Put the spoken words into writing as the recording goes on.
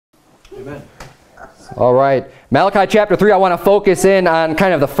Amen. All right. Malachi chapter 3, I want to focus in on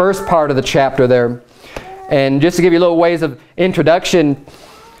kind of the first part of the chapter there. And just to give you a little ways of introduction,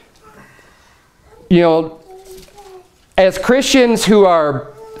 you know, as Christians who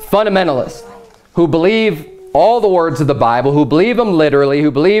are fundamentalists, who believe all the words of the Bible, who believe them literally,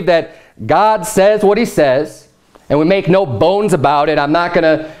 who believe that God says what he says, and we make no bones about it. I'm not going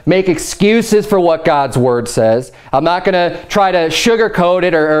to make excuses for what God's word says. I'm not going to try to sugarcoat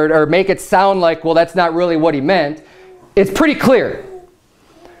it or make it sound like, well, that's not really what he meant. It's pretty clear.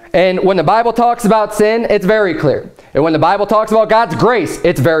 And when the Bible talks about sin, it's very clear. And when the Bible talks about God's grace,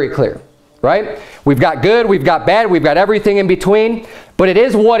 it's very clear. Right? We've got good, we've got bad, we've got everything in between. But it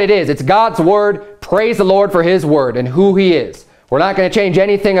is what it is. It's God's word. Praise the Lord for his word and who he is. We're not going to change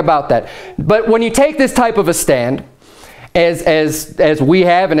anything about that. But when you take this type of a stand, as we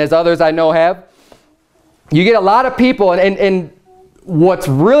have and as others I know have, you get a lot of people, and what's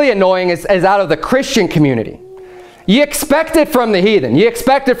really annoying is out of the Christian community. You expect it from the heathen. You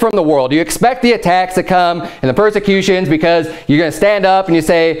expect it from the world. You expect the attacks to come and the persecutions because you're going to stand up and you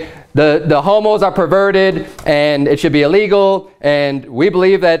say, the homos are perverted and it should be illegal, and we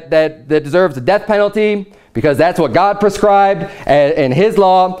believe that deserves a death penalty because that's what God prescribed in his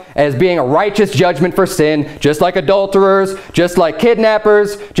law as being a righteous judgment for sin, just like adulterers, just like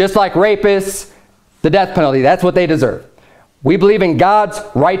kidnappers, just like rapists. The death penalty, that's what they deserve. We believe in God's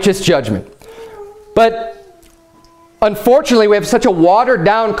righteous judgment. But unfortunately, we have such a watered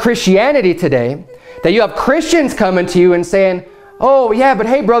down Christianity today that you have Christians coming to you and saying, oh yeah, but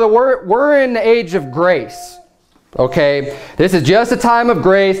hey brother, we're in the age of grace. Okay, this is just a time of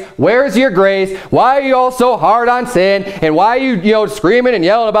grace. Where's your grace? Why are you all so hard on sin? And why are you screaming and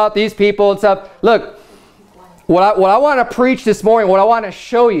yelling about these people and stuff? Look, what I want to preach this morning, what I want to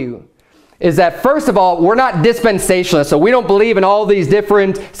show you is that first of all, we're not dispensationalists. So we don't believe in all these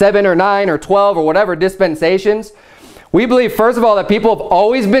different 7 or 9 or 12 or whatever dispensations. We believe first of all that people have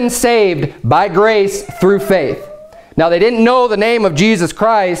always been saved by grace through faith. Now they didn't know the name of Jesus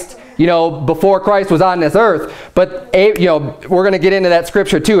Christ, before Christ was on this earth. But, we're going to get into that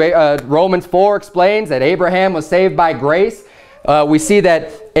scripture too. Romans 4 explains that Abraham was saved by grace. We see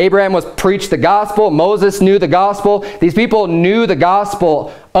that Abraham was preached the gospel. Moses knew the gospel. These people knew the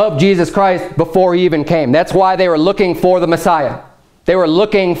gospel of Jesus Christ before he even came. That's why they were looking for the Messiah. They were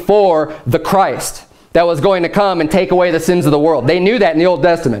looking for the Christ that was going to come and take away the sins of the world. They knew that in the Old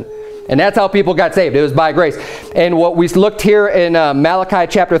Testament. And that's how people got saved. It was by grace. And what we looked here in Malachi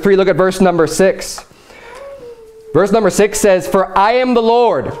chapter 3, look at verse number 6. Verse number 6 says, "For I am the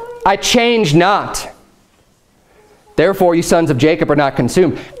Lord, I change not. Therefore you sons of Jacob are not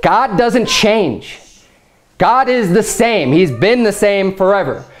consumed." God doesn't change. God is the same. He's been the same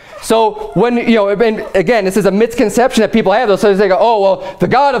forever. So when, and again, this is a misconception that people have. So they go, oh, well, the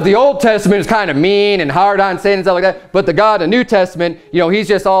God of the Old Testament is kind of mean and hard on sin and stuff like that. But the God of the New Testament, he's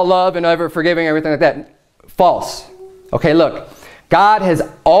just all love and ever forgiving, everything like that. False. Okay, look. God has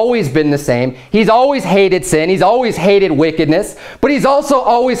always been the same. He's always hated sin. He's always hated wickedness. But he's also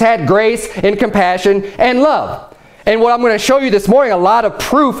always had grace and compassion and love. And what I'm going to show you this morning, a lot of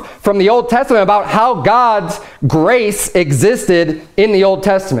proof from the Old Testament about how God's grace existed in the Old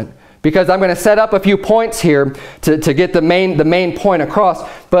Testament. Because I'm going to set up a few points here to get the main point across.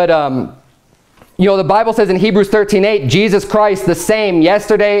 But, the Bible says in Hebrews 13:8, Jesus Christ the same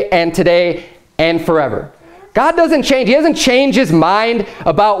yesterday and today and forever. God doesn't change. He doesn't change his mind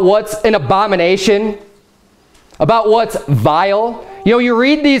about what's an abomination, about what's vile. You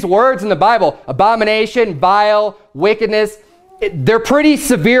read these words in the Bible, abomination, vile, wickedness. They're pretty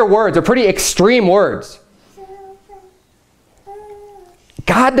severe words. They're pretty extreme words.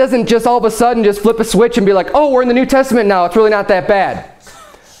 God doesn't just all of a sudden just flip a switch and be like, oh, we're in the New Testament now. It's really not that bad.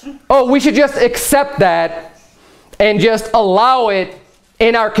 Oh, we should just accept that and just allow it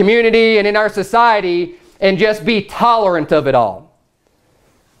in our community and in our society and just be tolerant of it all.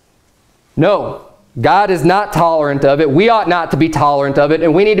 No. God is not tolerant of it. We ought not to be tolerant of it,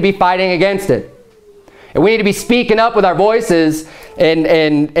 and we need to be fighting against it. And we need to be speaking up with our voices and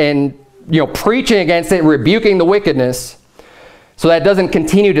preaching against it and rebuking the wickedness so that it doesn't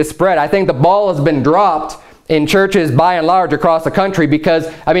continue to spread. I think the ball has been dropped in churches by and large across the country because,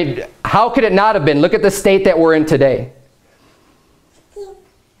 how could it not have been? Look at the state that we're in today.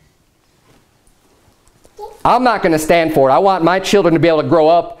 I'm not going to stand for it. I want my children to be able to grow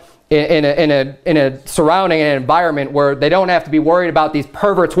up in a surrounding and environment where they don't have to be worried about these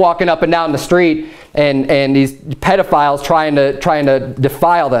perverts walking up and down the street and these pedophiles trying to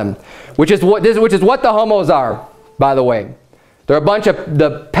defile them, which is what the homos are, by the way. They're a bunch of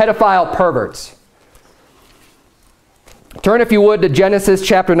the pedophile perverts. Turn, if you would, to Genesis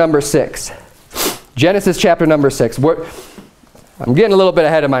chapter number 6. Genesis chapter number 6. I'm getting a little bit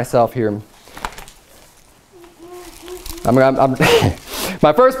ahead of myself here.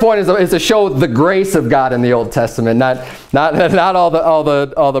 My first point is to show the grace of God in the Old Testament, not all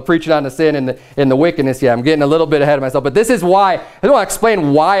the preaching on the sin and the wickedness. Yeah, I'm getting a little bit ahead of myself. But this is why I want to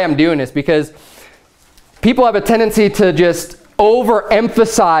explain why I'm doing this, because people have a tendency to just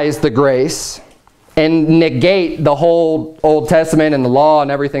overemphasize the grace and negate the whole Old Testament and the law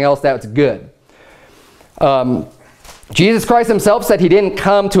and everything else that's good. Jesus Christ himself said he didn't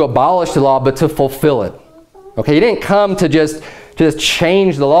come to abolish the law, but to fulfill it. Okay, he didn't come to just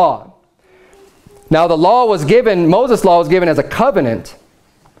change the law. Now the law was given, Moses' law was given as a covenant,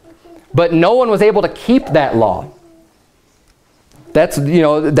 but no one was able to keep that law. That's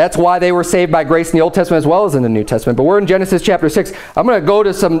why they were saved by grace in the Old Testament as well as in the New Testament. But we're in Genesis chapter 6. I'm going to go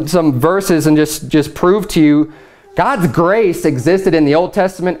to some verses and just prove to you God's grace existed in the Old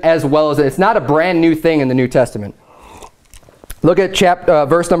Testament as well as it's not a brand new thing in the New Testament. Look at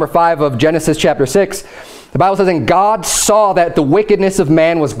verse number 5 of Genesis chapter 6. The Bible says, "And God saw that the wickedness of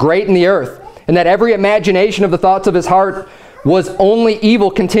man was great in the earth, and that every imagination of the thoughts of his heart was only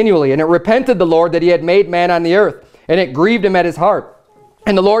evil continually. And it repented the Lord that he had made man on the earth, and it grieved him at his heart.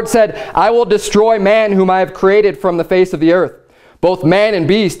 And the Lord said, I will destroy man whom I have created from the face of the earth, both man and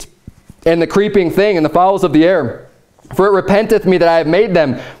beast, and the creeping thing, and the fowls of the air. For it repenteth me that I have made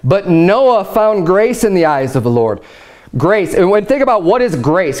them. But Noah found grace in the eyes of the Lord." Grace. And when think about what is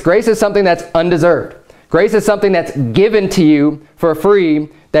grace. Grace is something that's undeserved. Grace is something that's given to you for free,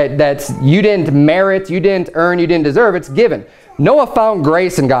 that's you didn't merit, you didn't earn, you didn't deserve. It's given. Noah found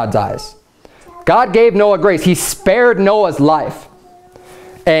grace in God's eyes. God gave Noah grace. He spared Noah's life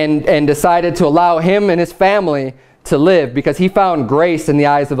and decided to allow him and his family to live because he found grace in the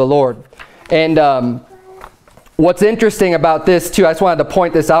eyes of the Lord. And what's interesting about this too, I just wanted to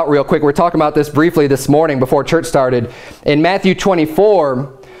point this out real quick. We're talking about this briefly this morning before church started. In Matthew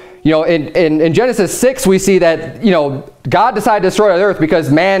 24, in Genesis 6, we see that, God decided to destroy the earth because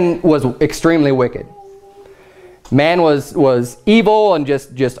man was extremely wicked. Man was evil and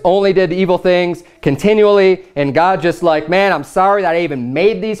just only did evil things continually. And God just like, man, I'm sorry that I even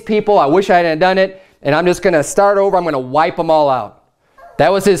made these people. I wish I hadn't done it. And I'm just going to start over. I'm going to wipe them all out.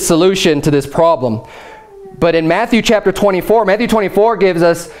 That was his solution to this problem. But in Matthew chapter 24, Matthew 24 gives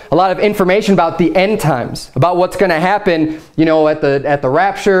us a lot of information about the end times, about what's going to happen, at the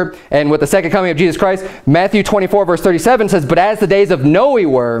rapture and with the second coming of Jesus Christ. Matthew 24 verse 37 says, "But as the days of Noe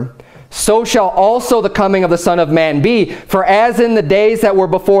were, so shall also the coming of the Son of Man be. For as in the days that were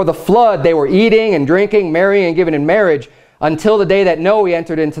before the flood, they were eating and drinking, marrying and giving in marriage, until the day that Noe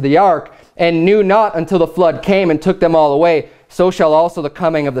entered into the ark, and knew not until the flood came and took them all away. So shall also the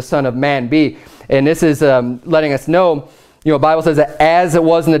coming of the Son of Man be." And this is letting us know, the Bible says that as it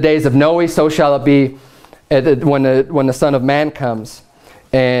was in the days of Noe, so shall it be when the Son of Man comes.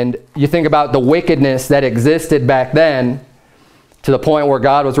 And you think about the wickedness that existed back then to the point where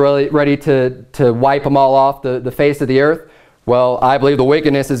God was really ready to wipe them all off the face of the earth. Well, I believe the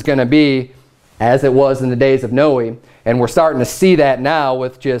wickedness is going to be as it was in the days of Noe. And we're starting to see that now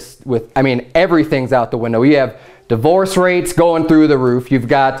with everything's out the window. You have divorce rates going through the roof. You've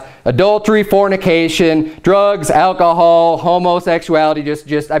got adultery, fornication, drugs, alcohol, homosexuality,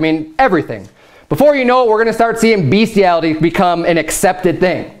 everything. Before you know it, we're going to start seeing bestiality become an accepted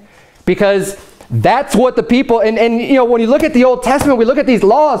thing. Because that's what the people, and when you look at the Old Testament, we look at these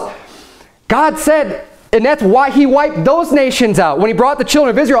laws, God said, and that's why he wiped those nations out. When he brought the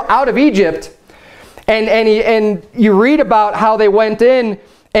children of Israel out of Egypt, and you read about how they went in,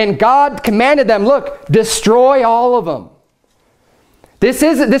 and God commanded them, look, destroy all of them.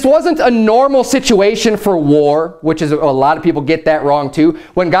 This wasn't a normal situation for war, which is a lot of people get that wrong too.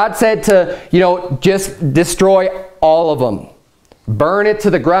 When God said to, just destroy all of them. Burn it to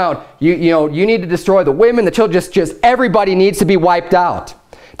the ground. You need to destroy the women, the children, just everybody needs to be wiped out.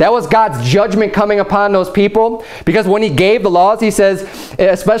 That was God's judgment coming upon those people. Because when he gave the laws, he says,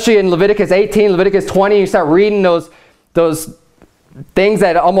 especially in Leviticus 18, Leviticus 20, you start reading those things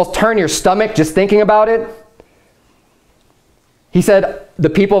that almost turn your stomach just thinking about it. He said the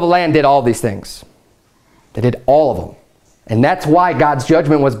people of the land did all these things. They did all of them. And that's why God's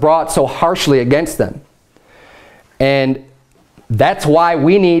judgment was brought so harshly against them. And that's why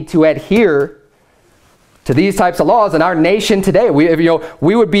we need to adhere to these types of laws in our nation today.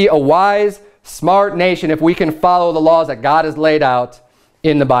 We would be a wise, smart nation if we can follow the laws that God has laid out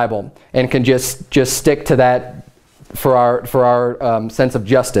in the Bible and can just stick to that for our sense of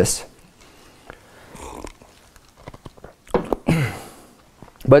justice.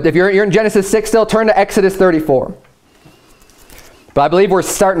 But if you're in Genesis 6 still, turn to Exodus 34. But I believe we're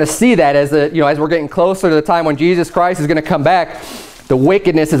starting to see that as as we're getting closer to the time when Jesus Christ is going to come back, the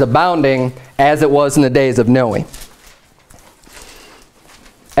wickedness is abounding as it was in the days of Noah.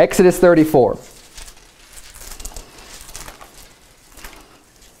 Exodus 34.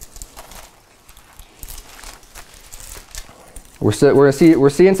 We're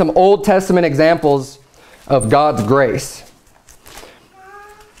seeing some Old Testament examples of God's grace.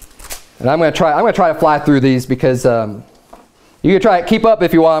 And I'm going to try to fly through these because you can try to keep up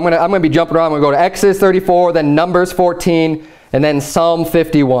if you want. I'm going to be jumping around. I'm going to go to Exodus 34, then Numbers 14, and then Psalm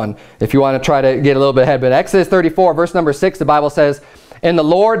 51 if you want to try to get a little bit ahead. But Exodus 34, verse number 6, the Bible says, "And the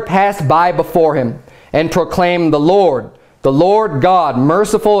Lord passed by before him and proclaimed, the Lord God,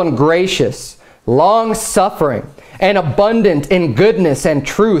 merciful and gracious, long-suffering, and abundant in goodness and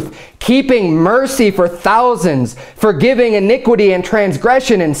truth, keeping mercy for thousands, forgiving iniquity and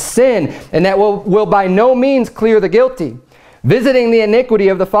transgression and sin, and that will by no means clear the guilty, visiting the iniquity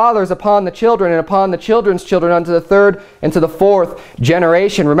of the fathers upon the children and upon the children's children unto the third and to the fourth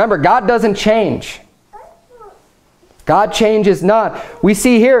generation." Remember, God doesn't change. God changes not. We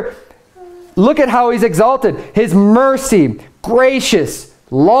see here, look at how he's exalted. His mercy, gracious,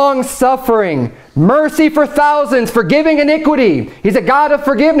 long-suffering, mercy for thousands, forgiving iniquity. He's a God of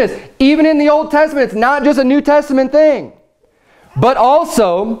forgiveness. Even in the Old Testament, it's not just a New Testament thing. But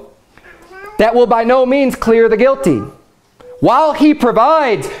also, that will by no means clear the guilty. While he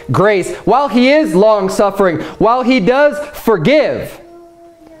provides grace, while he is long-suffering, while he does forgive,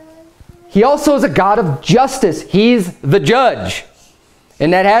 he also is a God of justice. He's the judge.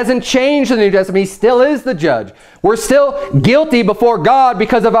 And that hasn't changed in the New Testament. He still is the judge. We're still guilty before God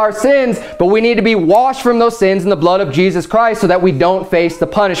because of our sins, but we need to be washed from those sins in the blood of Jesus Christ so that we don't face the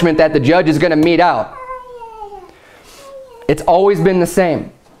punishment that the judge is going to mete out. It's always been the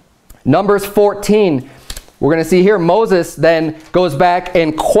same. Numbers 14, we're going to see here, Moses then goes back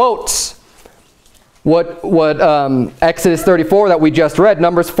and quotes what Exodus 34 that we just read.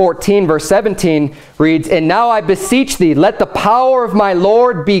 Numbers 14 verse 17 reads, "And now I beseech thee, let the power of my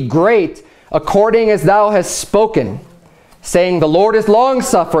Lord be great, according as thou hast spoken, saying, the Lord is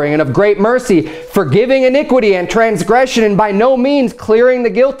long-suffering and of great mercy, forgiving iniquity and transgression, and by no means clearing the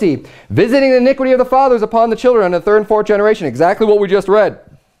guilty, visiting the iniquity of the fathers upon the children on the third and fourth generation." Exactly what we just read.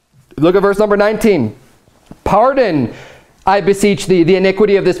 Look at verse number 19. "Pardon, I beseech thee, the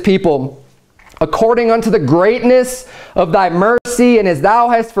iniquity of this people, according unto the greatness of thy mercy, and as thou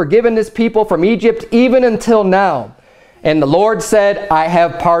hast forgiven this people from Egypt, even until now. And the Lord said, I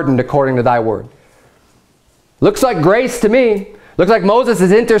have pardoned according to thy word." Looks like grace to me. Looks like Moses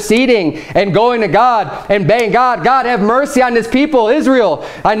is interceding and going to God and begging God, God, have mercy on this people, Israel.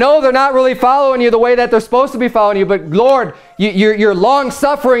 I know they're not really following you the way that they're supposed to be following you, but Lord, you're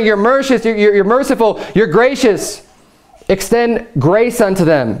long-suffering, you're merciful, you're gracious. Extend grace unto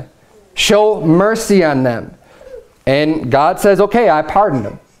them. Show mercy on them. And God says, okay, I pardon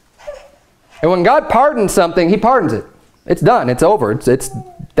them. And when God pardons something, he pardons it. It's done. It's over.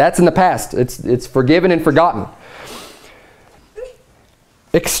 That's in the past. It's forgiven and forgotten.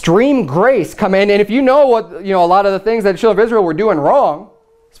 Extreme grace come in. And if you know what, a lot of the things that the children of Israel were doing wrong,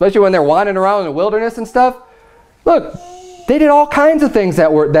 especially when they're wandering around in the wilderness and stuff, look, they did all kinds of things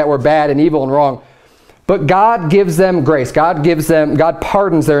that were bad and evil and wrong. But God gives them grace. God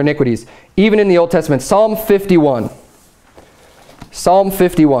pardons their iniquities. Even in the Old Testament. Psalm 51. Psalm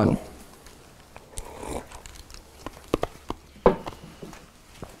 51.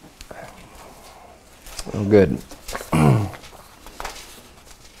 Oh, good.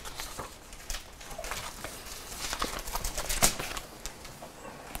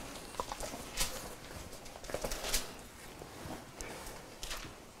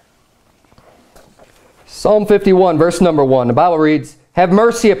 Psalm 51, verse number 1. The Bible reads, "Have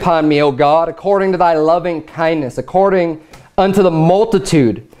mercy upon me, O God, according to thy loving kindness, according unto the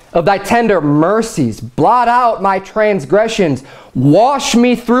multitude of thy tender mercies. Blot out my transgressions. Wash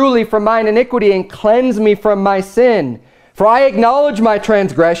me thoroughly from mine iniquity, and cleanse me from my sin. For I acknowledge my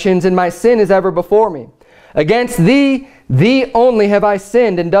transgressions, and my sin is ever before me. Against thee only have I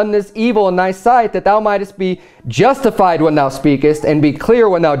sinned, and done this evil in thy sight, that thou mightest be justified when thou speakest, and be clear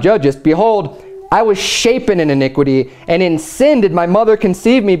when thou judgest. Behold, I was shapen in iniquity, and in sin did my mother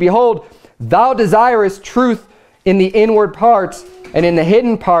conceive me. Behold, thou desirest truth in the inward parts, and in the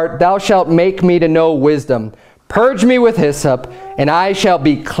hidden part thou shalt make me to know wisdom. Purge me with hyssop, and I shall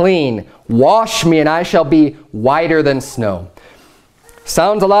be clean. Wash me, and I shall be whiter than snow."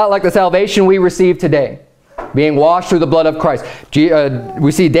 Sounds a lot like the salvation we receive today, being washed through the blood of Christ.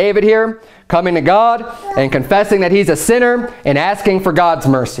 We see David here coming to God and confessing that he's a sinner and asking for God's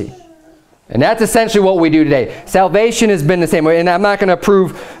mercy. And that's essentially what we do today. Salvation has been the same way. And I'm not going to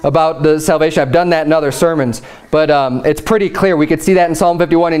prove about the salvation. I've done that in other sermons. But it's pretty clear. We could see that in Psalm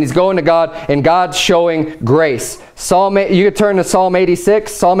 51. And he's going to God, and God's showing grace. You could turn to Psalm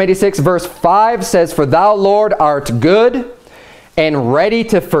 86. Psalm 86 verse 5 says, "For thou, Lord, art good and ready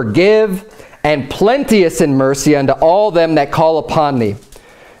to forgive, and plenteous in mercy unto all them that call upon thee."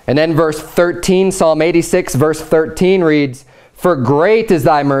 And then verse 13, Psalm 86 verse 13 reads, "For great is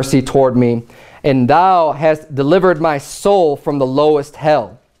thy mercy toward me, and thou hast delivered my soul from the lowest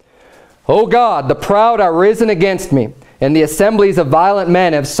hell. O God, the proud are risen against me, and the assemblies of violent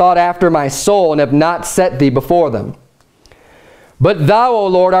men have sought after my soul, and have not set thee before them. But thou, O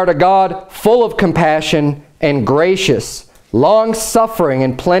Lord, art a God full of compassion and gracious, long-suffering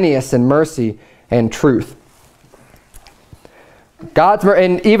and plenteous in mercy and truth."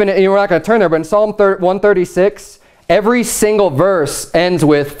 And even, we're not going to turn there, but in Psalm 136, every single verse ends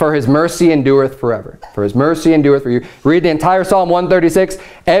with, "For his mercy endureth forever." For his mercy endureth forever. You read the entire Psalm 136,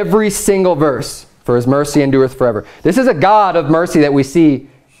 every single verse, "For his mercy endureth forever." This is a God of mercy that we see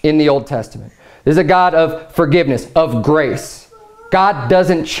in the Old Testament. This is a God of forgiveness, of grace. God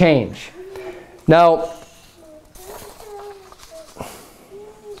doesn't change. Now,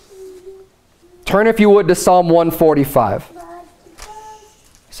 turn, if you would, to Psalm 145.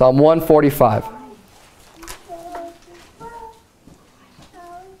 Psalm 145.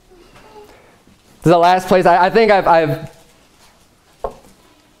 This is the last place. I think I've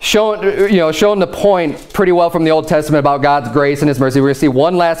shown the point pretty well from the Old Testament about God's grace and his mercy. We're going to see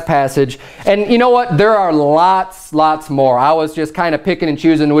one last passage. And you know what? There are lots more. I was just kind of picking and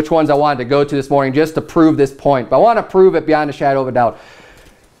choosing which ones I wanted to go to this morning just to prove this point. But I want to prove it beyond a shadow of a doubt.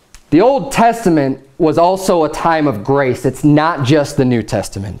 The Old Testament was also a time of grace. It's not just the New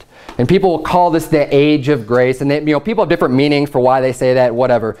Testament. And people will call this the age of grace. And people have different meanings for why they say that,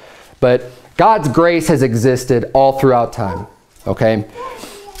 whatever. But God's grace has existed all throughout time. Okay?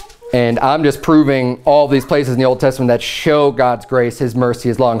 And I'm just proving all these places in the Old Testament that show God's grace, his mercy,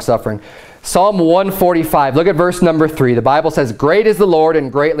 his long-suffering. Psalm 145, look at verse number 3. The Bible says, "Great is the Lord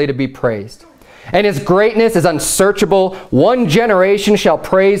and greatly to be praised, and his greatness is unsearchable. One generation shall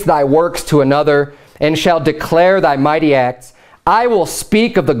praise thy works to another, and shall declare thy mighty acts. I will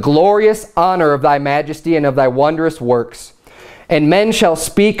speak of the glorious honor of thy majesty and of thy wondrous works. And men shall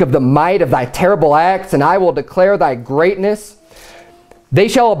speak of the might of thy terrible acts, and I will declare thy greatness. They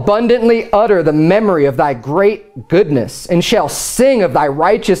shall abundantly utter the memory of thy great goodness, and shall sing of thy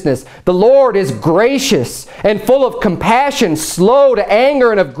righteousness. The Lord is gracious and full of compassion, slow to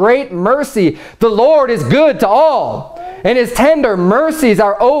anger, and of great mercy. The Lord is good to all, and his tender mercies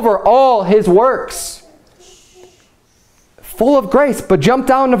are over all his works." Full of grace. But jump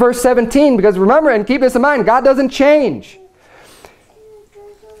down to verse 17, because remember, and keep this in mind, God doesn't change.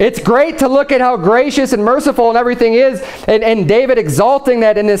 It's great to look at how gracious and merciful and everything is, and David exalting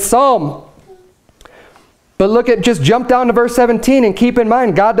that in this psalm. But just jump down to verse 17 and keep in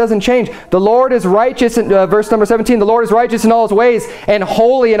mind, God doesn't change. The Lord is righteous, in verse number 17, "The Lord is righteous in all his ways and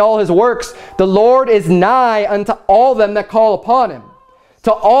holy in all his works. The Lord is nigh unto all them that call upon him,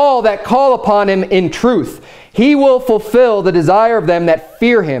 to all that call upon him in truth. He will fulfill the desire of them that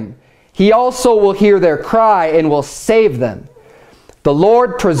fear him. He also will hear their cry and will save them. The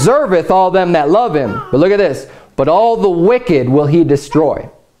Lord preserveth all them that love him." But look at this. "But all the wicked will he destroy."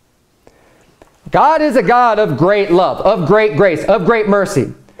 God is a God of great love, of great grace, of great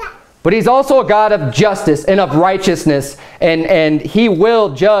mercy. But he's also a God of justice and of righteousness. And he will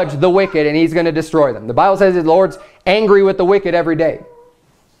judge the wicked, and he's going to destroy them. The Bible says the Lord's angry with the wicked every day.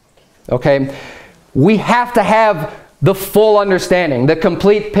 Okay? We have to have the full understanding, the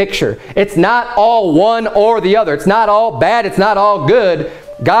complete picture. It's not all one or the other. It's not all bad. It's not all good.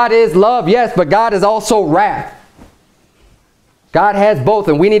 God is love, yes, but God is also wrath. God has both,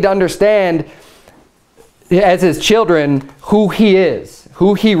 and we need to understand as his children who he is,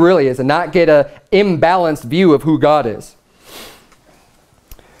 who he really is, and not get an imbalanced view of who God is.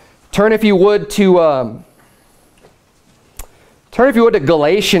 Turn, if you would, to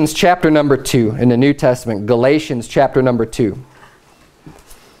Galatians chapter number 2 in the New Testament. Galatians chapter number 2.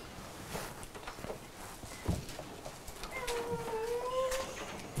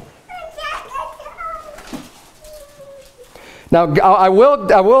 Now, I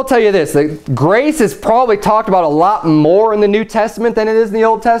will tell you this, that grace is probably talked about a lot more in the New Testament than it is in the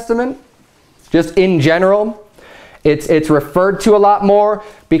Old Testament, just in general. It's referred to a lot more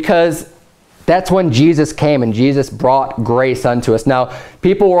because that's when Jesus came and Jesus brought grace unto us. Now,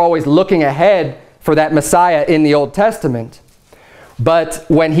 people were always looking ahead for that Messiah in the Old Testament. But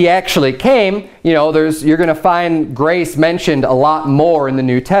when he actually came, you know, you're going to find grace mentioned a lot more in the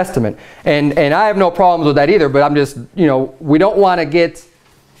New Testament. And I have no problems with that either, but I'm just, you know, we don't want to get,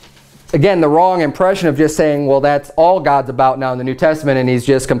 again, the wrong impression of just saying, well, that's all God's about now in the New Testament, and he's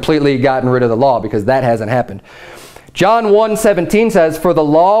just completely gotten rid of the law, because that hasn't happened. John 1:17 says, "For the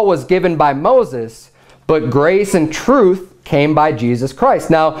law was given by Moses, but grace and truth came by Jesus Christ."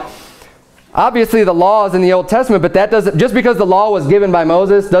 Now, obviously the law is in the Old Testament, but that doesn't, just because the law was given by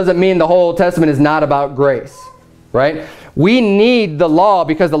Moses doesn't mean the whole Old Testament is not about grace, right? We need the law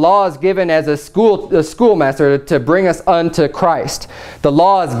because the law is given as a schoolmaster to bring us unto Christ. The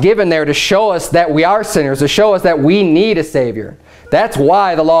law is given there to show us that we are sinners, to show us that we need a Savior. That's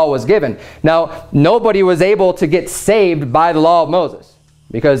why the law was given. Now, nobody was able to get saved by the law of Moses,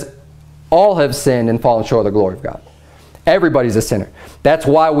 because all have sinned and fallen short of the glory of God. Everybody's a sinner. That's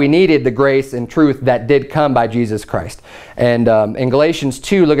why we needed the grace and truth that did come by Jesus Christ. And in Galatians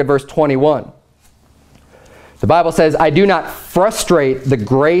 2, look at verse 21. The Bible says, "I do not frustrate the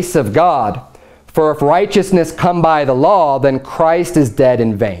grace of God, for if righteousness come by the law, then Christ is dead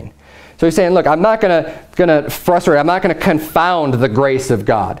in vain." So he's saying, look, I'm not going to frustrate, I'm not going to confound the grace of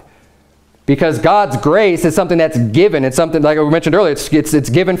God. Because God's grace is something that's given. It's something, like we mentioned earlier, it's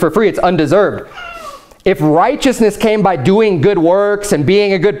given for free. It's undeserved. If righteousness came by doing good works and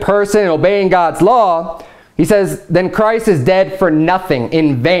being a good person and obeying God's law, he says, then Christ is dead for nothing,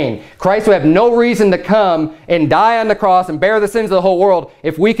 in vain. Christ would have no reason to come and die on the cross and bear the sins of the whole world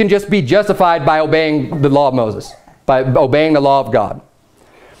if we can just be justified by obeying the law of Moses, by obeying the law of God.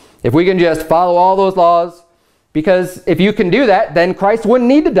 If we can just follow all those laws, because if you can do that, then Christ wouldn't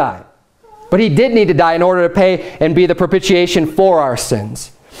need to die. But he did need to die in order to pay and be the propitiation for our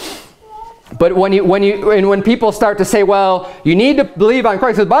sins. But when people start to say, well, you need to believe on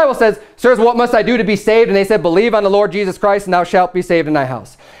Christ. So the Bible says, "Sirs, what must I do to be saved?" And they said, "Believe on the Lord Jesus Christ, and thou shalt be saved in thy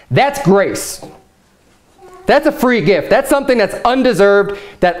house." That's grace. That's a free gift. That's something that's undeserved,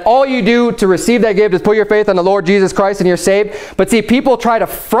 that all you do to receive that gift is put your faith on the Lord Jesus Christ and you're saved. But see, people try to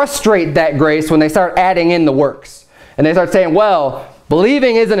frustrate that grace when they start adding in the works. And they start saying, well,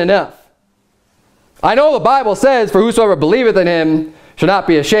 believing isn't enough. I know the Bible says, "For whosoever believeth in him shall not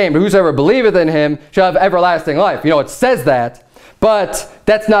be ashamed, but whosoever believeth in him shall have everlasting life." You know, it says that, but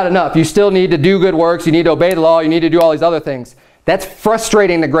that's not enough. You still need to do good works. You need to obey the law. You need to do all these other things. That's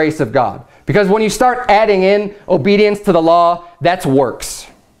frustrating the grace of God. Because when you start adding in obedience to the law, that's works.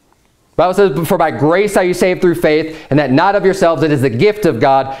 The Bible says, "For by grace are you saved through faith, and that not of yourselves, it is the gift of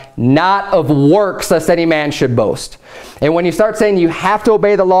God, not of works, lest any man should boast." And when you start saying you have to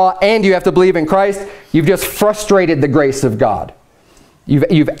obey the law and you have to believe in Christ, you've just frustrated the grace of God.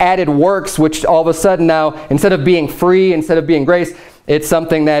 You've added works, which all of a sudden now, instead of being free, instead of being grace, it's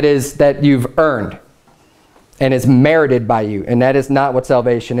something that you've earned and is merited by you. And that is not what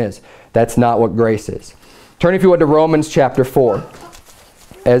salvation is. That's not what grace is. Turn, if you would, to Romans chapter 4.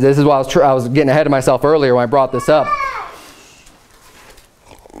 As this is why I was getting ahead of myself earlier when I brought this up.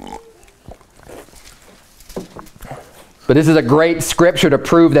 But this is a great scripture to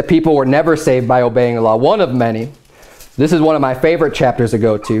prove that people were never saved by obeying the law. One of many. This is one of my favorite chapters to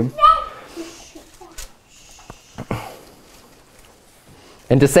go to.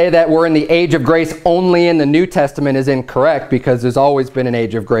 And to say that we're in the age of grace only in the New Testament is incorrect, because there's always been an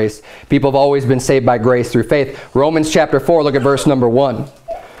age of grace. People have always been saved by grace through faith. Romans chapter 4, look at verse number 1.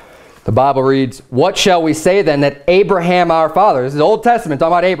 The Bible reads, "What shall we say then that Abraham our father," this is Old Testament,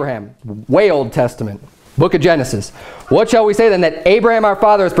 talking about Abraham, way Old Testament, book of Genesis. "What shall we say then that Abraham our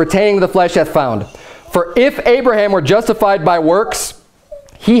father as pertaining to the flesh hath found? For if Abraham were justified by works,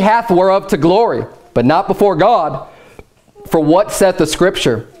 he hath whereof to glory, but not before God. For what saith the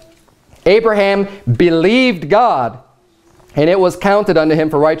Scripture? Abraham believed God, and it was counted unto him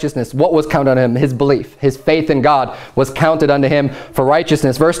for righteousness." What was counted unto him? His belief. His faith in God was counted unto him for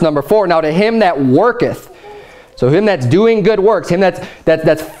righteousness. Verse number 4, "Now to him that worketh," so him that's doing good works, him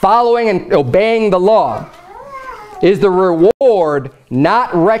that's following and obeying the law, "is the reward not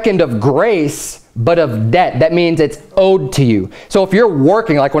reckoned of grace, but of debt." That means it's owed to you. So if you're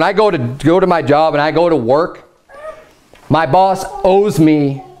working, like when I go to my job and I go to work, my boss owes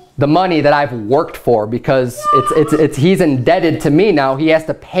me the money that I've worked for, because he's indebted to me now. He has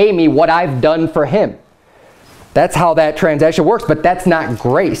to pay me what I've done for him. That's how that transaction works, but that's not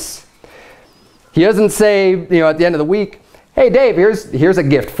grace. He doesn't say, you know, at the end of the week, "Hey Dave, here's a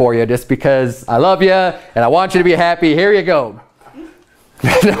gift for you just because I love you and I want you to be happy. Here you go."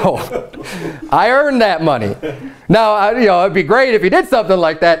 No, I earned that money. Now, it'd be great if you did something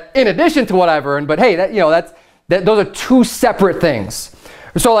like that in addition to what I've earned, but hey, those are two separate things.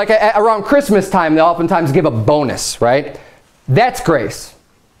 So like around Christmas time, they oftentimes give a bonus, right? That's grace.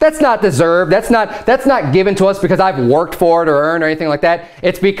 That's not deserved. That's not given to us because I've worked for it or earned or anything like that.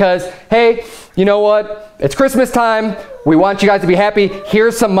 It's because, hey, you know what? It's Christmas time. We want you guys to be happy.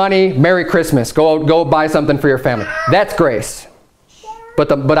 Here's some money. Merry Christmas. Go buy something for your family. That's grace.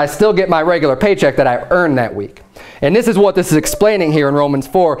 But I still get my regular paycheck that I earned that week. And this is what this is explaining here in Romans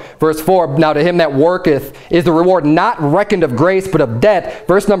 4, verse 4. Now to him that worketh is the reward not reckoned of grace, but of debt.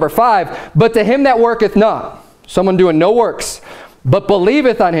 Verse number 5. But to him that worketh not, someone doing no works, but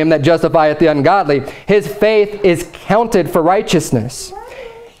believeth on him that justifieth the ungodly, his faith is counted for righteousness.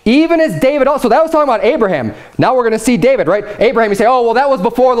 Even as David also, that was talking about Abraham. Now we're going to see David, right? Abraham, you say, oh, well, that was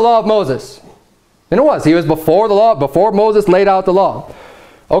before the law of Moses. And it was. He was before the law, before Moses laid out the law.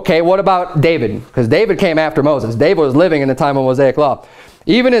 Okay, what about David? Because David came after Moses. David was living in the time of Mosaic law.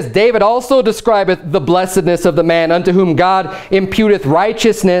 Even as David also describeth the blessedness of the man unto whom God imputeth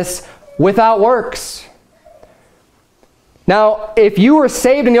righteousness without works. Now, if you were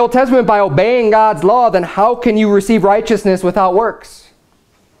saved in the Old Testament by obeying God's law, then how can you receive righteousness without works?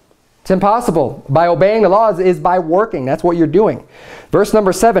 It's impossible. By obeying the laws is by working. That's what you're doing. Verse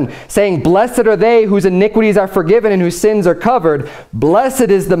number 7, saying, blessed are they whose iniquities are forgiven and whose sins are covered. Blessed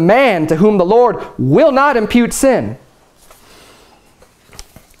is the man to whom the Lord will not impute sin.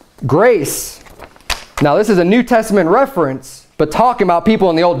 Grace. Now, this is a New Testament reference, but talking about people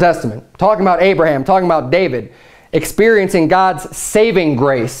in the Old Testament. Talking about Abraham, talking about David, experiencing God's saving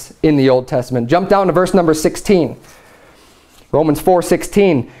grace in the Old Testament. Jump down to verse number 16. Romans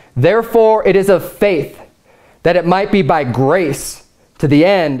 4:16. Therefore it is of faith, that it might be by grace, to the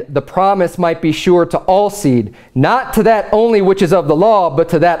end the promise might be sure to all seed, not to that only which is of the law, but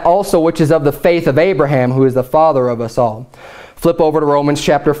to that also which is of the faith of Abraham, who is the father of us all. Flip over to Romans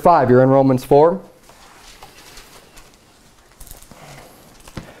chapter 5. You're in Romans 4.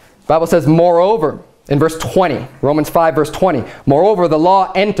 The Bible says, moreover, in verse 20, Romans 5 verse 20, moreover the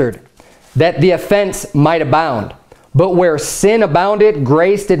law entered, that the offense might abound. But where sin abounded,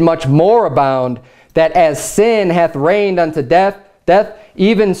 grace did much more abound, that as sin hath reigned unto death,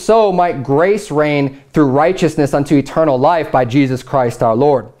 even so might grace reign through righteousness unto eternal life by Jesus Christ our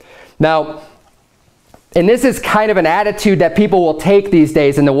Lord. Now, and this is kind of an attitude that people will take these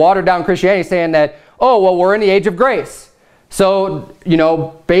days in the watered down Christianity, saying that, oh, well, we're in the age of grace. So, you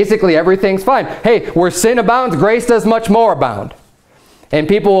know, basically everything's fine. Hey, where sin abounds, grace does much more abound. And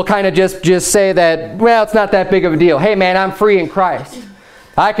people will kind of just say that, well, it's not that big of a deal. Hey, man, I'm free in Christ.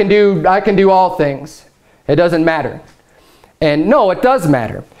 I can do all things. It doesn't matter. And no, it does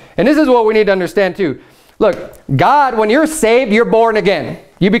matter. And this is what we need to understand too. Look, God, when you're saved, you're born again.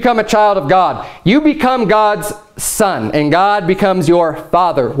 You become a child of God. You become God's son, and God becomes your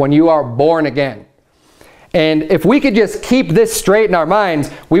father when you are born again. And if we could just keep this straight in our minds,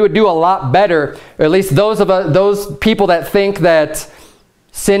 we would do a lot better. Or at least those people that think that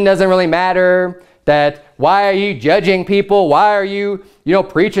sin doesn't really matter, that why are you judging people? Why are you,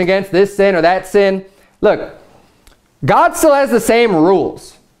 preaching against this sin or that sin? Look, God still has the same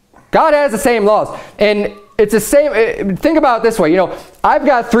rules. God has the same laws. And it's the same, think about it this way, I've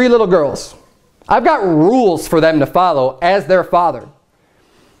got 3 little girls. I've got rules for them to follow as their father.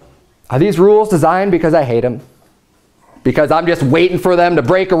 Are these rules designed because I hate them? Because I'm just waiting for them to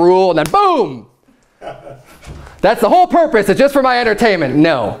break a rule and then boom! That's the whole purpose. It's just for my entertainment.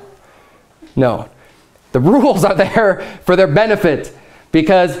 No. No. The rules are there for their benefit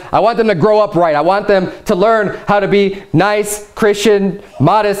because I want them to grow up right. I want them to learn how to be nice, Christian,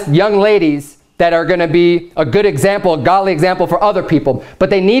 modest young ladies that are going to be a good example, a godly example for other people.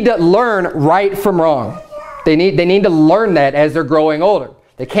 But they need to learn right from wrong. They need to learn that as they're growing older.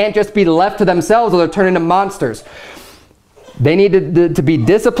 They can't just be left to themselves or they'll turn into monsters. They need to be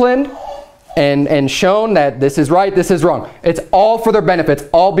disciplined and shown that this is right, this is wrong. It's all for their benefits,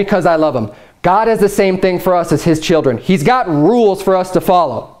 all because I love them. God has the same thing for us as his children. He's got rules for us to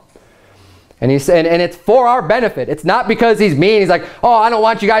follow. And it's for our benefit. It's not because he's mean. He's like, oh, I don't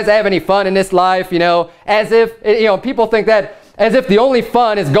want you guys to have any fun in this life, as if, people think that as if the only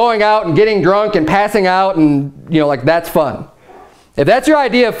fun is going out and getting drunk and passing out and, like that's fun. If that's your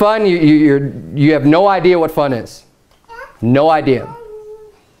idea of fun, you have no idea what fun is. No idea.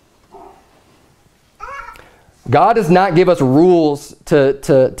 God does not give us rules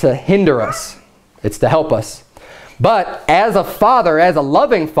to hinder us. It's to help us. But as a father, as a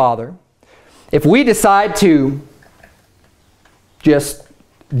loving father, if we decide to just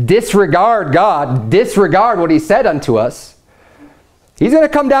disregard God, disregard what he said unto us, he's going to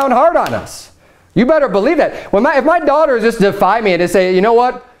come down hard on us. You better believe that. If my daughters just defy me and they say, you know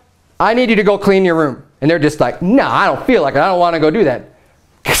what, I need you to go clean your room. And they're just like, no, I don't feel like it. I don't want to go do that.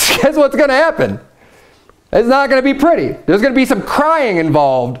 Guess what's going to happen? It's not going to be pretty. There's going to be some crying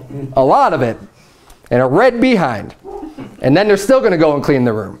involved, a lot of it, and a red behind. And then they're still going to go and clean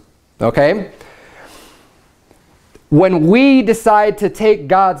the room, okay? When we decide to take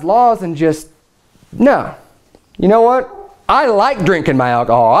God's laws and just, no, you know what? I like drinking my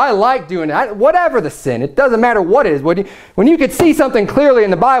alcohol. I like doing that. Whatever the sin, it doesn't matter what it is. When you could see something clearly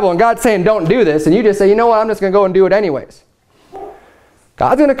in the Bible and God's saying don't do this, and you just say, you know what, I'm just going to go and do it anyways.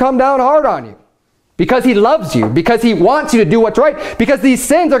 God's going to come down hard on you because he loves you, because he wants you to do what's right, because these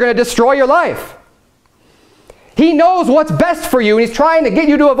sins are going to destroy your life. He knows what's best for you, and he's trying to get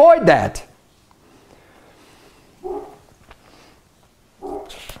you to avoid that.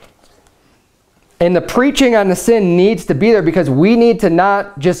 And the preaching on the sin needs to be there because we need to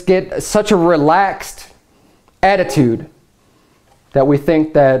not just get such a relaxed attitude that we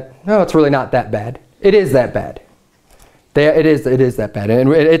think that, no, it's really not that bad. It is that bad. It is that bad.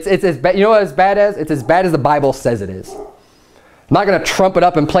 And it's as bad, you know what it's bad as? It's as bad as the Bible says it is. I'm not going to trump it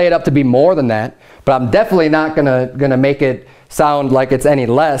up and play it up to be more than that, but I'm definitely not going to make it sound like it's any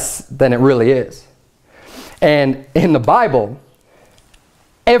less than it really is. And in the Bible,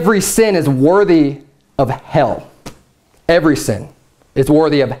 every sin is worthy of hell. Every sin is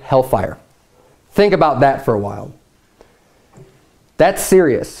worthy of hellfire. Think about that for a while. That's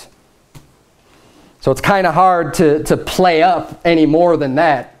serious. So it's kind of hard to play up any more than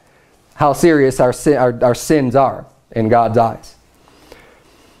that how serious our sins are in God's eyes.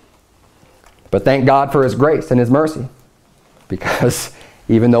 But thank God for his grace and his mercy, because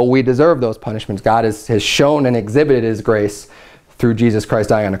even though we deserve those punishments, God has shown and exhibited his grace through Jesus Christ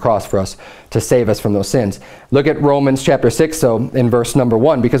dying on the cross for us to save us from those sins. Look at Romans chapter 6, so in verse number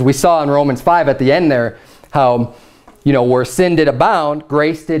 1, because we saw in Romans 5 at the end there how, you know, where sin did abound,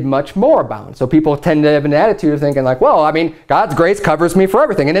 grace did much more abound. So people tend to have an attitude of thinking like, well, I mean, God's grace covers me for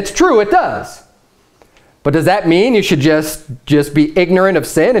everything. And it's true, it does. But does that mean you should just be ignorant of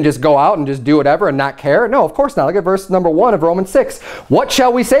sin and just go out and just do whatever and not care? No, of course not. Look at verse number 1 of Romans 6. What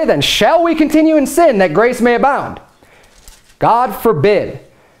shall we say then? Shall we continue in sin that grace may abound? God forbid.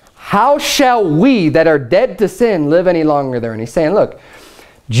 How shall we that are dead to sin live any longer there? And he's saying, look,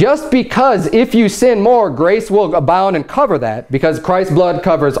 just because if you sin more, grace will abound and cover that, because Christ's blood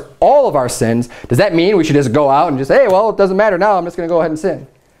covers all of our sins, does that mean we should just go out and just, hey, well, it doesn't matter now, I'm just going to go ahead and sin?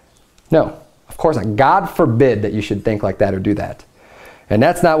 No, of course not. God forbid that you should think like that or do that. And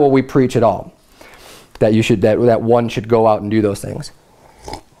that's not what we preach at all, that you should, that one should go out and do those things.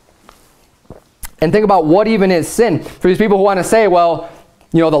 And think about what even is sin. For these people who want to say, well,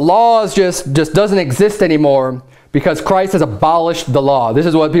 you know, the laws just doesn't exist anymore because Christ has abolished the law. This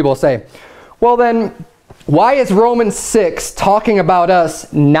is what people say. Well then, why is Romans 6 talking about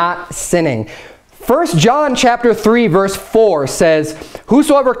us not sinning? 1 John chapter 3 verse 4 says,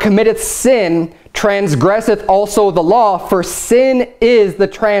 whosoever committeth sin transgresseth also the law, for sin is the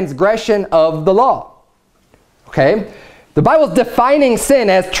transgression of the law. Okay? The Bible's defining sin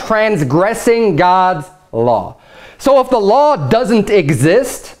as transgressing God's law. So if the law doesn't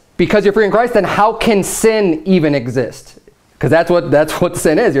exist because you're free in Christ, then how can sin even exist? Because that's what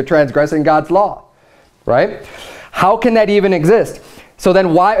sin is. You're transgressing God's law, right? How can that even exist? So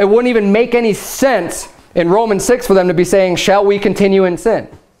then why it wouldn't even make any sense in Romans 6 for them to be saying, shall we continue in sin?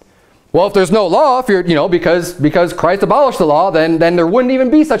 Well, if there's no law, if you're, you know, because Christ abolished the law, then there wouldn't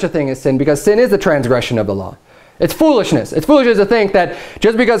even be such a thing as sin, because sin is the transgression of the law. It's foolishness. It's foolishness to think that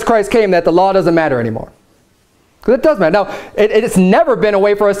just because Christ came that the law doesn't matter anymore. Because it does matter. Now, it's never been a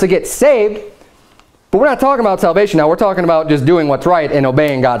way for us to get saved, but we're not talking about salvation now. We're talking about just doing what's right and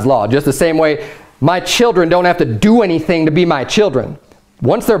obeying God's law. Just the same way my children don't have to do anything to be my children.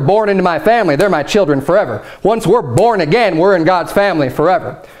 Once they're born into my family, they're my children forever. Once we're born again, we're in God's family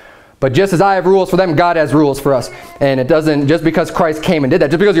forever. But just as I have rules for them, God has rules for us. And it doesn't, just because Christ came and did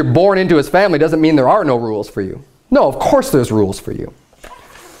that, just because you're born into his family doesn't mean there are no rules for you. No, of course there's rules for you.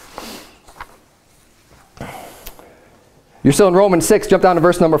 You're still in Romans 6, jump down to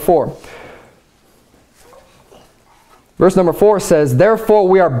verse number 4. Verse number 4 says, therefore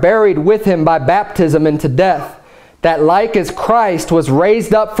we are buried with him by baptism into death, that like as Christ was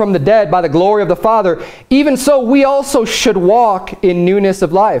raised up from the dead by the glory of the Father, even so we also should walk in newness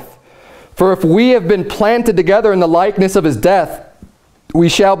of life. For if we have been planted together in the likeness of his death, we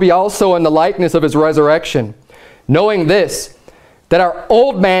shall be also in the likeness of his resurrection. Knowing this, that our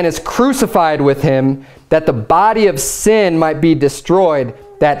old man is crucified with him, that the body of sin might be destroyed,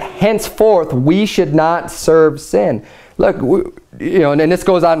 that henceforth we should not serve sin. Look, you know, and this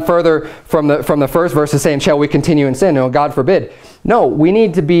goes on further from the first verse, saying, shall we continue in sin? No, God forbid. No, we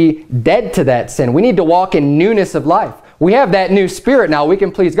need to be dead to that sin. We need to walk in newness of life. We have that new spirit now. We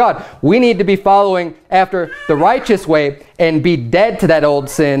can please God. We need to be following after the righteous way and be dead to that old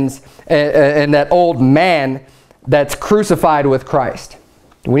sins and that old man that's crucified with Christ.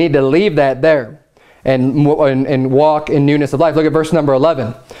 We need to leave that there and walk in newness of life. Look at verse number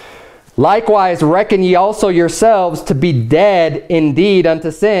 11. Likewise reckon ye also yourselves to be dead indeed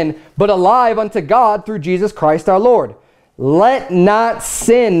unto sin, but alive unto God through Jesus Christ our Lord. Let not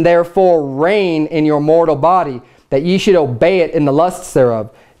sin therefore reign in your mortal body, that ye should obey it in the lusts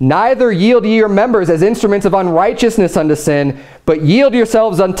thereof. Neither yield ye your members as instruments of unrighteousness unto sin, but yield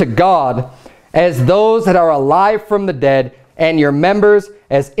yourselves unto God as those that are alive from the dead, and your members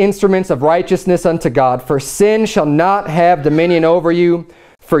as instruments of righteousness unto God. For sin shall not have dominion over you,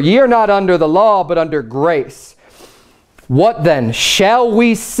 for ye are not under the law, but under grace. What then? Shall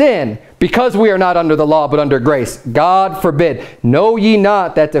we sin because we are not under the law, but under grace? God forbid. Know ye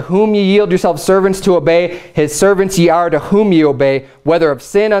not that to whom ye yield yourselves servants to obey, his servants ye are to whom ye obey, whether of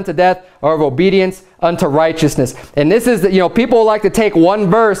sin unto death or of obedience unto righteousness. And this is, people like to take one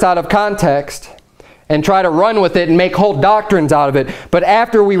verse out of context and try to run with it and make whole doctrines out of it. But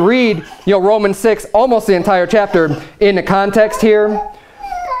after we read, Romans 6, almost the entire chapter in the context here,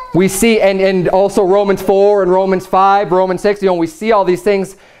 we see, and also Romans 4 and Romans 5, Romans 6, we see all these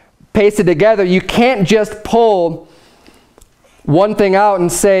things pasted together. You can't just pull one thing out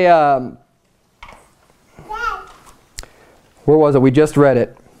and say, where was it? We just read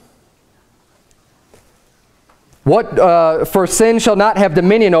it. For sin shall not have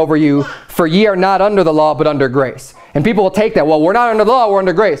dominion over you, for ye are not under the law, but under grace. And people will take that, well, we're not under the law, we're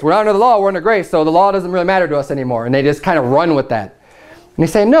under grace. We're not under the law, we're under grace, so the law doesn't really matter to us anymore. And they just kind of run with that. And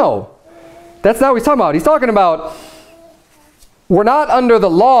they say, no, that's not what he's talking about. He's talking about we're not under the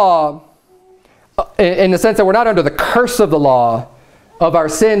law in the sense that we're not under the curse of the law of our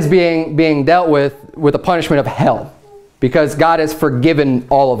sins being dealt with the punishment of hell, because God has forgiven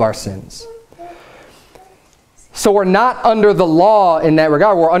all of our sins. So we're not under the law in that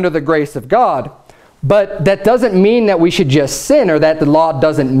regard. We're under the grace of God. But that doesn't mean that we should just sin or that the law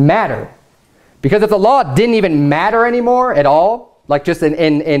doesn't matter. Because if the law didn't even matter anymore at all, like just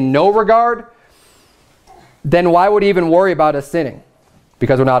in no regard, then why would he even worry about us sinning?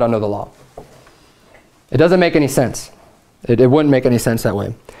 Because we're not under the law. It doesn't make any sense. It wouldn't make any sense that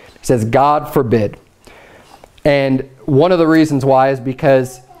way. He says, God forbid. And one of the reasons why is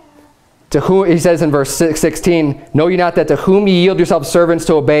because to whom, he says in verse 16, know ye not that to whom ye yield yourselves servants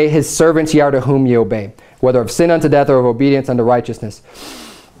to obey, his servants ye are to whom ye obey, whether of sin unto death or of obedience unto righteousness.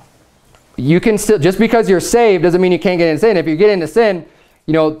 You can still, just because you're saved doesn't mean you can't get into sin. If you get into sin,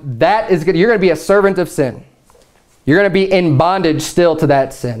 you're going to be a servant of sin. You're going to be in bondage still to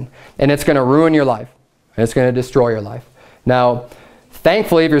that sin. And it's going to ruin your life. And it's going to destroy your life. Now,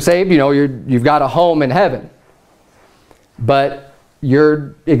 thankfully, if you're saved, you've got a home in heaven. But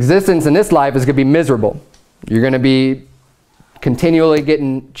your existence in this life is going to be miserable. You're going to be continually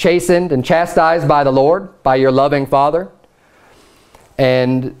getting chastened and chastised by the Lord, by your loving Father.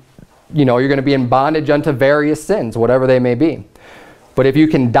 And you're going to be in bondage unto various sins, whatever they may be. But if you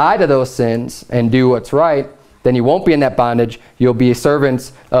can die to those sins and do what's right, then you won't be in that bondage. You'll be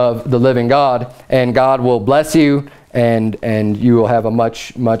servants of the living God, and God will bless you, and you will have a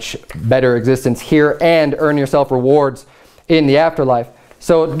much, much better existence here and earn yourself rewards in the afterlife.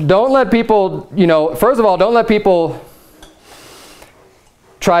 So don't let people, first of all, don't let people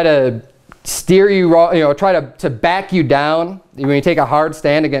try to steer you wrong, try to back you down when you take a hard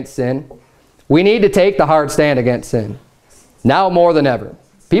stand against sin. We need to take the hard stand against sin. Now more than ever.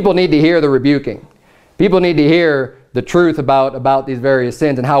 People need to hear the rebuking. People need to hear the truth about these various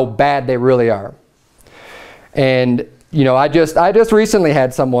sins and how bad they really are. And I just recently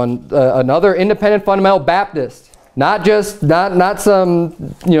had someone, another independent fundamental Baptist, not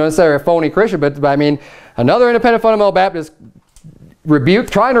some necessarily a phony Christian, but I mean another independent fundamental Baptist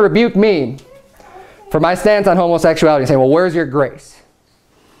trying to rebuke me for my stance on homosexuality, saying, well, where's your grace?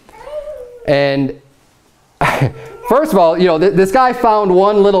 And first of all, this guy found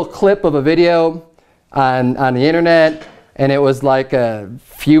one little clip of a video on the internet, and it was like a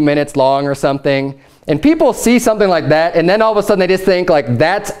few minutes long or something. And people see something like that, and then all of a sudden they just think like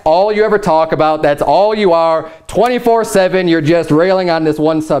that's all you ever talk about, that's all you are, 24/7, you're just railing on this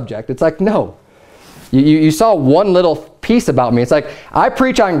one subject. It's like, no. You saw one little piece about me. It's like, I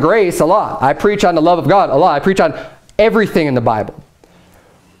preach on grace a lot. I preach on the love of God a lot. I preach on everything in the Bible.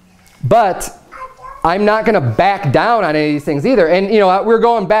 But I'm not going to back down on any of these things either. And, we're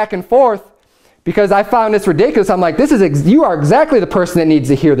going back and forth because I found this ridiculous. I'm like, you are exactly the person that needs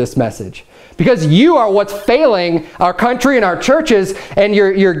to hear this message. Because you are what's failing our country and our churches, and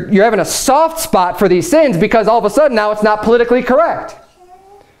you're having a soft spot for these sins because all of a sudden now it's not politically correct.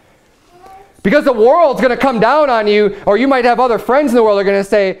 Because the world's going to come down on you, or you might have other friends in the world that are going to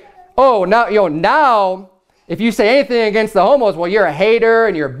say, oh, now if you say anything against the homos, well, you're a hater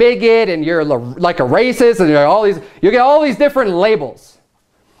and you're a bigot and you're like a racist, and you get all these different labels.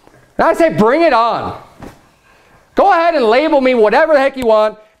 And I say, bring it on. Go ahead and label me whatever the heck you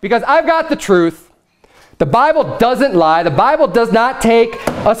want, because I've got the truth. The Bible doesn't lie. The Bible does not take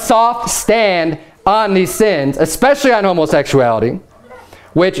a soft stand on these sins, especially on homosexuality,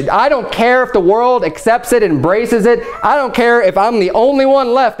 which I don't care if the world accepts it, embraces it. I don't care if I'm the only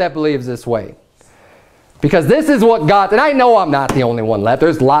one left that believes this way. Because this is what God, and I know I'm not the only one left.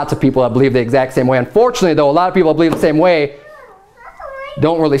 There's lots of people that believe the exact same way. Unfortunately, though, a lot of people that believe the same way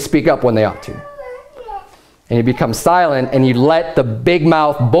don't really speak up when they ought to. And you become silent, and you let the big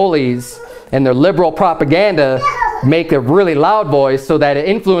mouth bullies and their liberal propaganda make a really loud voice so that it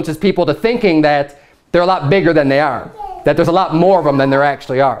influences people to thinking that they're a lot bigger than they are, that there's a lot more of them than there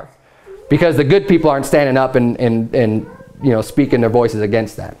actually are, because the good people aren't standing up and speaking their voices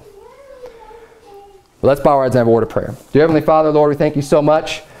against that. Well, let's bow our heads and have a word of prayer. Dear Heavenly Father, Lord, we thank you so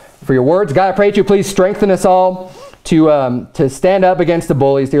much for your words. God, I pray that you please strengthen us all to stand up against the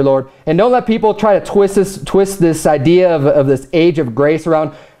bullies, dear Lord. And don't let people try to twist this idea of this age of grace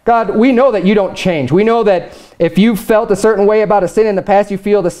around. God, we know that you don't change. We know that if you felt a certain way about a sin in the past, you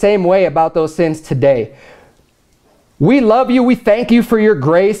feel the same way about those sins today. We love you. We thank you for your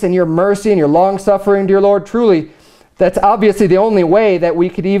grace and your mercy and your long-suffering, dear Lord. Truly, that's obviously the only way that we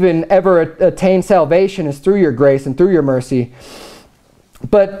could even ever attain salvation is through your grace and through your mercy.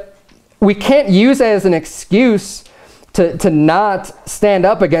 But we can't use it as an excuse to not stand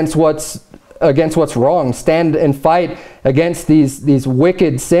up against what's wrong, stand and fight against these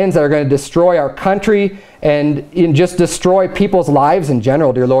wicked sins that are going to destroy our country and just destroy people's lives in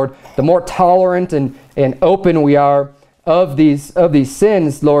general, dear Lord. The more tolerant and open we are of these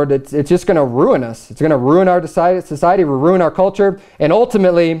sins, Lord, it's just going to ruin us. It's going to ruin our society, ruin our culture, and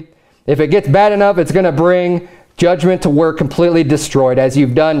ultimately, if it gets bad enough, it's going to bring judgment to where completely destroyed, as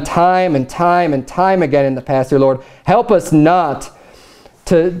you've done time and time and time again in the past, dear Lord. Help us not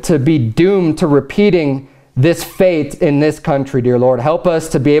to be doomed to repeating this fate in this country, dear Lord. Help us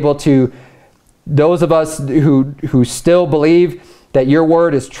to be able to, those of us who still believe that your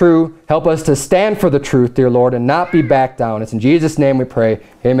word is true, help us to stand for the truth, dear Lord, and not be backed down. It's in Jesus' name we pray.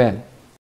 Amen.